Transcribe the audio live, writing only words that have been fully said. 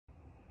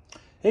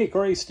Hey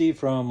Corey, Steve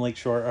from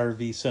Lakeshore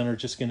RV Center.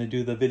 Just going to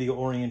do the video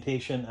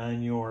orientation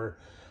on your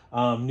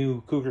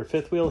new Cougar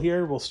fifth wheel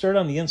here. We'll start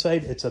on the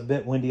inside. It's a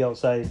bit windy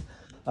outside,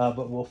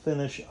 but we'll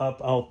finish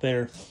up out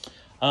there.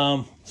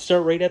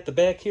 Start right at the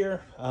back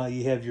here.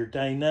 You have your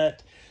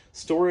dinette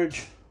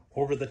storage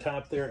over the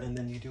top there, and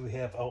then you do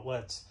have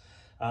outlets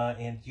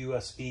and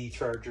USB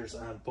chargers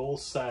on both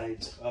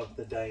sides of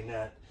the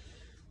dinette.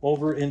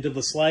 Over into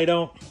the slide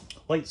out,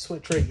 light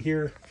switch right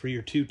here for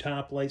your two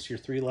top lights, your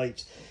three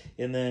lights,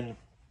 and then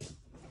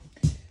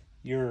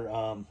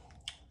your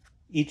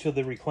each of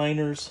the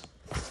recliners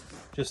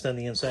just on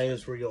the inside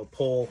is where you'll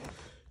pull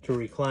to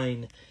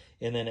recline,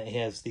 and then it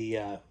has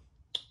the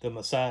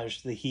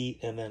massage, the heat,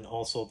 and then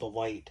also the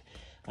light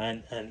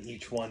on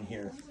each one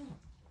here.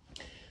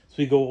 So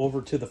we go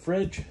over to the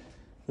fridge.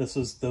 This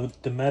is the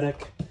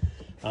Dometic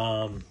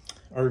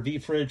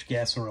RV fridge,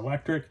 gas or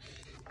electric.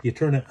 You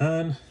turn it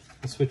on,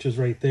 the switch is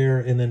right there,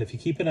 and then if you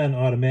keep it on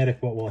automatic,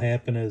 what will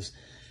happen is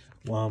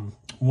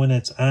when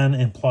it's on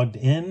and plugged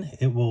in,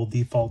 it will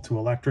default to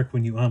electric.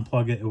 When you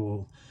unplug it, it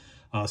will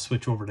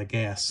switch over to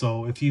gas.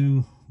 So if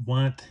you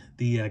want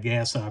the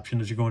gas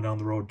option as you're going down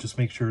the road, just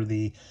make sure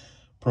the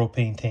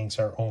propane tanks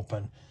are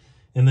open.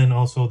 And then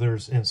also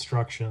there's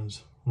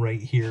instructions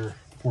right here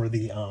for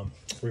the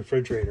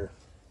refrigerator.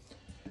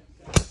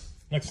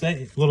 Next to that,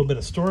 a little bit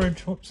of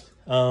storage. Whoops.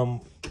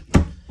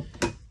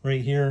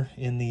 Right here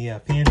in the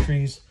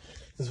pantries.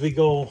 As we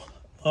go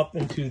up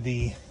into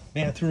the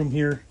bathroom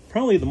here,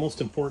 probably the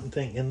most important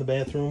thing in the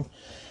bathroom,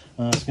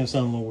 it's going to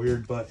sound a little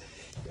weird, but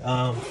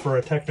for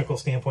a technical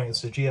standpoint,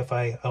 it's the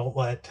GFI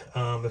outlet.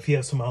 If you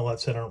have some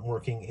outlets that aren't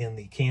working in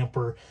the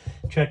camper,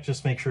 check,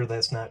 just make sure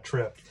that's not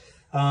tripped.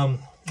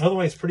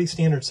 Otherwise, pretty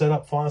standard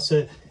setup.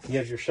 Faucet, you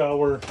have your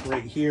shower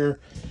right here.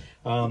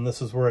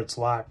 This is where it's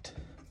locked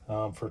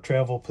for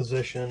travel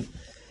position,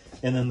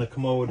 and then the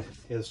commode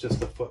is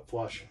just a foot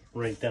flush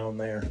right down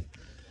there.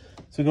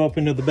 So go up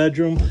into the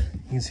bedroom,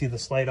 you can see the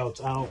slide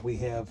outs out. We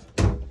have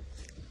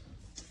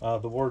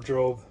the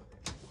wardrobe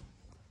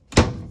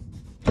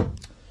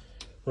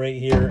right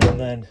here, and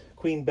then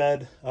queen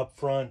bed up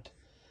front.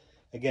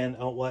 Again,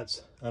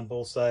 outlets on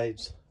both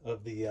sides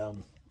of the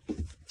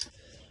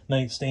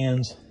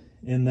nightstands.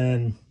 And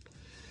then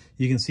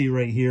you can see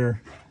right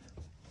here,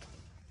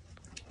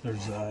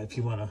 there's if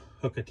you want to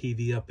hook a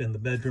TV up in the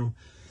bedroom,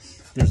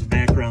 there's a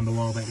backer on the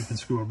wall that you can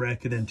screw a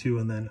bracket into,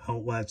 and then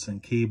outlets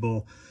and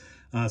cable,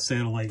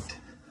 satellite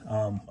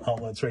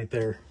outlets right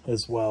there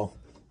as well.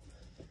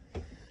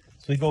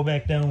 So we go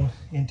back down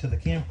into the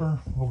camper.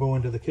 We'll go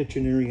into the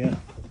kitchen area.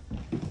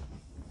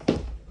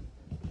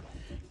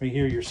 Right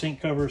here, your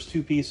sink covers,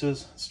 two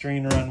pieces,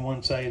 strainer on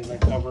one side and then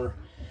cover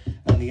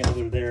on the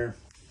other there.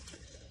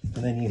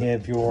 And then you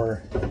have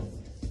your,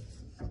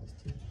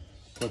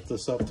 flip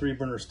this up,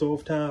 3-burner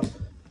stovetop.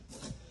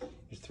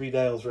 Your 3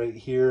 dials right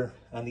here.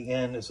 On the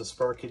end is a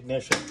spark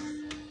ignition.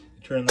 You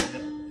turn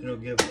that, it'll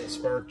give a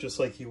spark just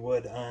like you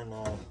would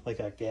on like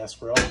a gas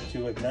grill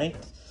to ignite.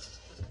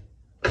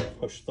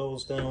 Push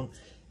those down,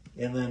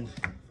 and then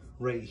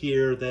right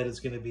here, that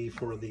is going to be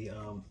for the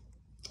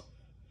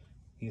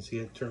you can see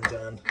it turns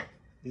on.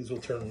 These will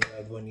turn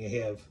red when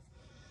you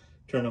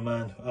turn them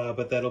on,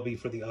 but that'll be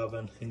for the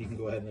oven, and you can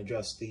go ahead and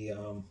adjust the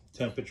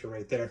temperature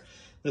right there.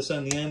 This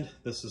on the end,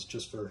 this is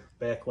just for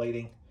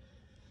backlighting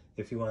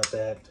if you want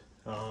that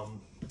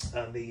on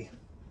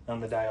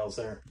the dials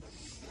there.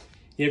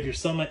 You have your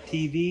Summit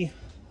TV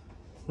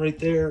right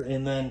there,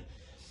 and then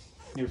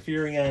your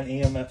Furrion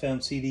AM,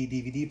 FM, CD,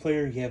 DVD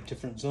player. You have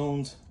different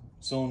zones.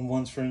 Zone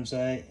 1's for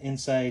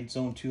inside,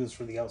 Zone 2 is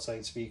for the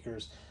outside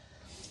speakers,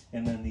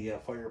 and then the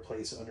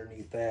fireplace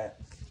underneath that.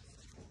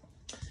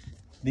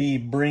 The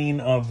brain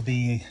of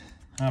the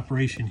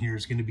operation here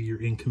is going to be your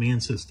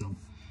in-command system.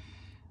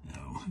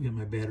 Now, I got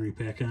my battery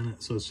pack on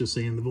it, so it's just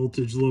saying the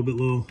voltage is a little bit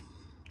low.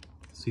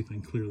 Let's see if I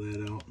can clear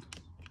that out.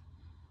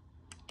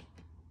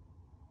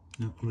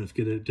 No, I'm going to have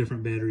to get a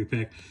different battery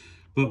pack.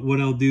 But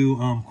what I'll do,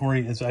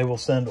 Corey, is I will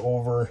send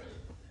over,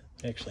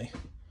 actually,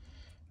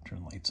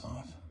 turn lights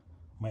off,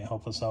 might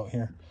help us out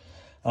here,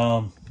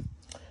 a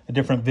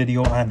different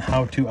video on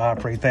how to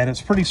operate that.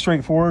 It's pretty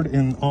straightforward,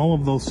 and all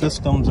of those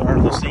systems are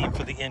the same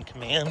for the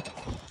in-command.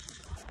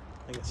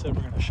 Like I said,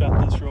 we're going to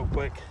shut this real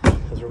quick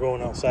as we're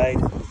going outside.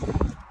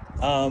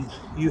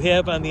 You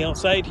have on the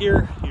outside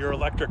here your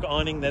electric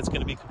awning that's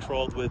going to be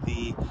controlled with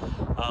the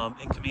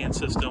in-command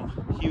system.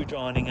 Huge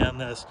awning on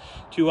this.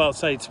 2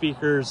 outside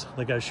speakers,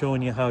 like I was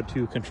showing you how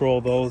to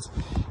control those.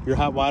 Your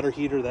hot water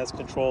heater, that's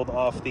controlled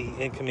off the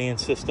in-command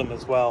system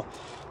as well.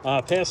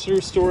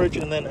 Pass-through storage,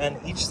 and then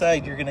on each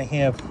side you're going to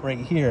have right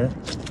here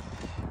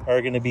are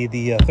going to be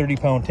the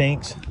 30-pound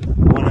tanks,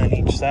 one on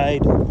each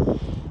side.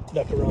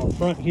 Duck around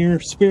front here,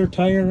 spare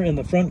tire in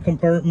the front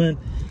compartment.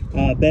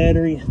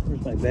 Battery,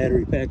 there's my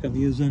battery pack I'm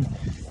using.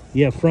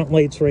 You have front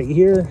lights right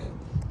here,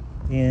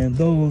 and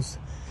those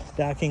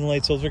docking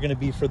lights, those are going to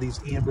be for these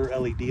amber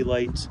LED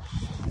lights.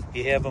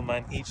 You have them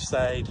on each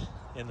side,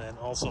 and then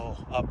also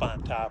up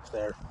on top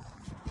there.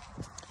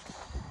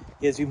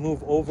 As you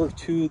move over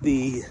to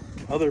the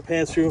other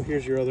pass-through,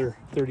 here's your other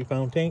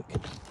 30-pound tank.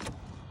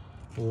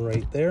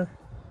 right there.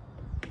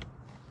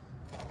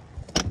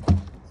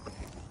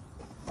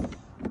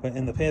 But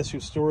in the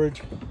pass-through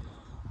storage,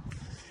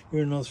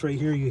 you're gonna notice right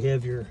here you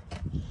have your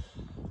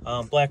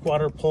black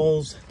water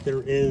poles.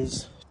 There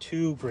is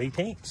 2 gray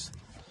tanks.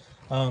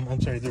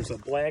 I'm sorry, there's a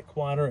black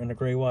water and a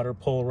gray water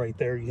pole right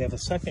there. You have a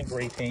second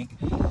gray tank,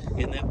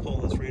 and that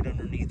pole is right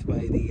underneath by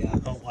the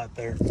outlet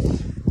there.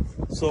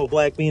 So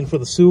black being for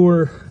the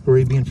sewer,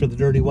 gray being for the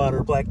dirty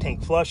water, black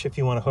tank flush if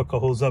you want to hook a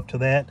hose up to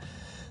that.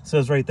 It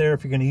says right there,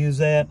 if you're going to use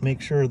that,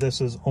 make sure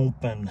this is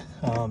open.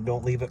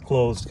 Don't leave it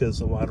closed because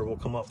the water will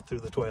come up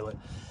through the toilet.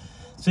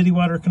 City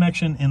water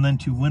connection, and then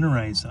to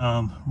winterize,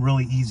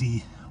 really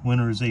easy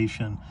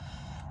winterization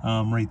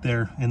right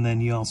there. And then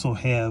you also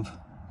have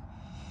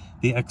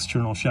the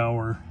external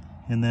shower,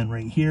 and then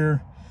right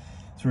here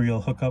is where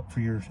you'll hook up for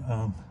your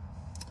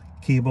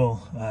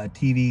cable,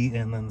 TV,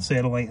 and then the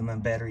satellite, and then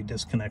battery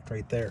disconnect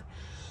right there.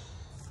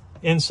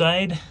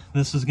 Inside,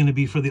 this is going to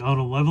be for the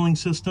auto leveling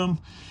system.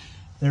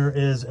 There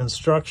is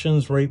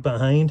instructions right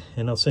behind,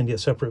 and I'll send you a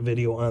separate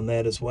video on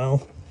that as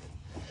well.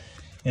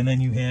 And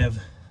then you have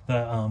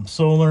the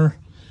solar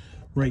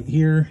right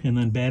here, and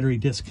then battery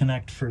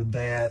disconnect for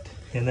that.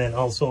 And then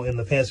also in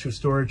the pass-through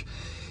storage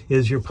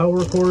is your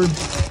power cord.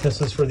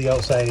 This is for the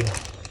outside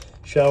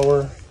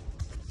shower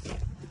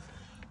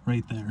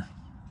right there.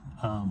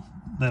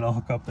 That'll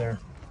hook up there.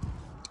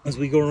 As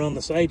we go around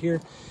the side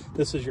here,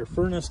 this is your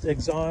furnace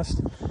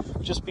exhaust.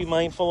 Just be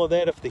mindful of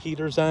that if the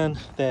heater's on,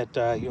 that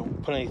you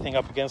don't put anything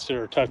up against it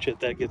or touch it.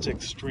 That gets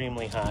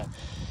extremely hot.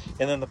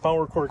 And then the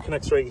power cord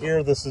connects right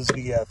here. This is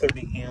the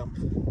 30 amp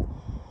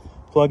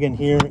plug in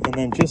here, and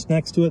then just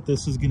next to it,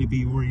 this is going to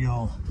be where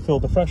you'll fill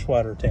the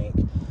freshwater tank,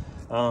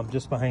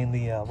 just behind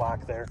the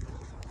lock there.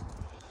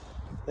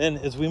 Then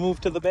as we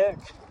move to the back,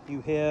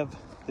 you have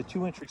the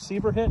 2-inch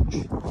receiver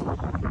hitch.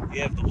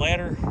 You have the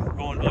ladder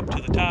going up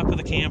to the top of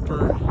the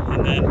camper,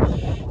 and then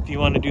if you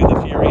want to do the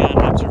Furion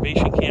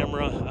observation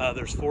camera,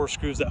 there's 4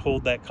 screws that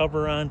hold that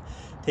cover on.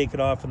 Take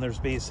it off, and there's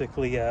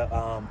basically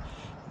a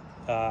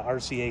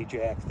RCA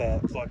jack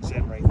that plugs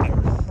in right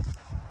there.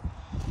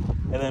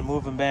 And then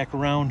moving back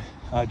around,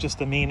 just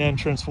the main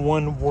entrance,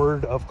 one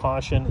word of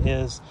caution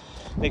is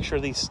make sure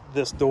this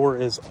door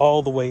is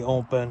all the way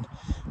open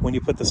when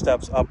you put the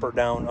steps up or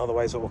down,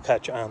 otherwise it will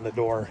catch on the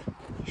door.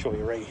 I'll show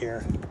you right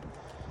here.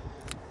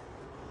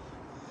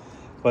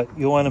 But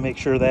you want to make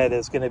sure that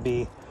is going to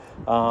be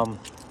all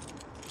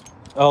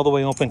the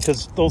way open,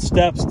 because those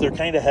steps, they're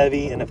kind of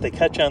heavy, and if they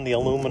catch on the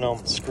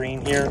aluminum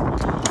screen here,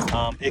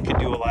 it could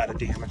do a lot of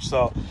damage.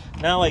 So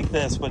not like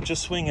this, but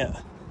just swing it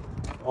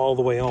all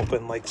the way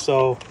open like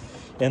so,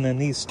 and then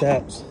these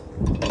steps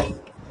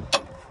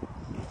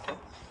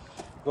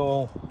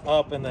go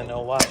up, and then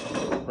they'll lock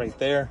right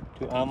there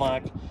to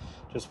unlock.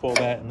 Just pull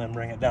that and then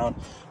bring it down,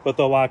 but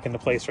they'll lock into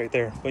place right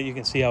there. But you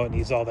can see how it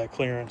needs all that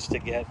clearance to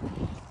get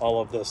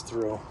all of this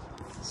through.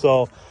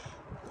 So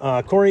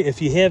Corey,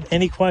 if you have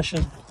any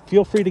questions,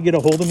 feel free to get a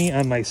hold of me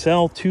on my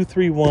cell,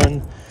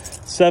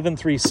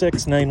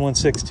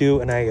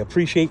 231-736-9162, and I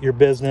appreciate your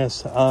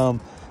business.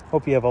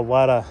 Hope you have a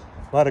lot of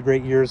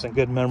great years and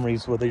good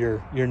memories with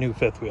your new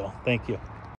fifth wheel. Thank you.